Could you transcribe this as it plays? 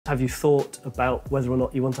have you thought about whether or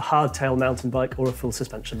not you want a hardtail mountain bike or a full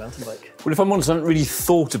suspension mountain bike? Well, if I'm honest, I haven't really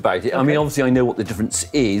thought about it. Okay. I mean, obviously I know what the difference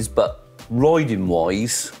is, but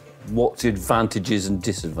riding-wise, what's the advantages and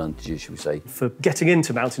disadvantages, should we say? For getting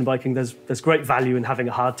into mountain biking, there's great value in having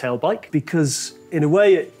a hardtail bike because, in a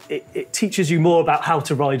way, it teaches you more about how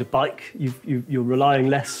to ride a bike. You're relying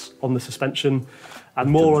less on the suspension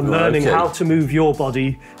and more on learning how to move your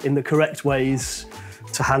body in the correct ways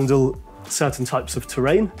to handle certain types of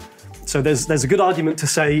terrain. So there's a good argument to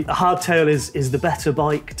say a hardtail is the better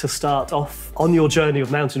bike to start off on your journey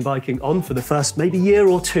of mountain biking on for the first maybe year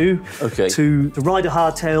or two. Okay. To ride a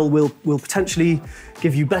hardtail will potentially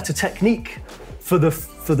give you better technique for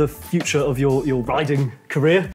the future of your riding career.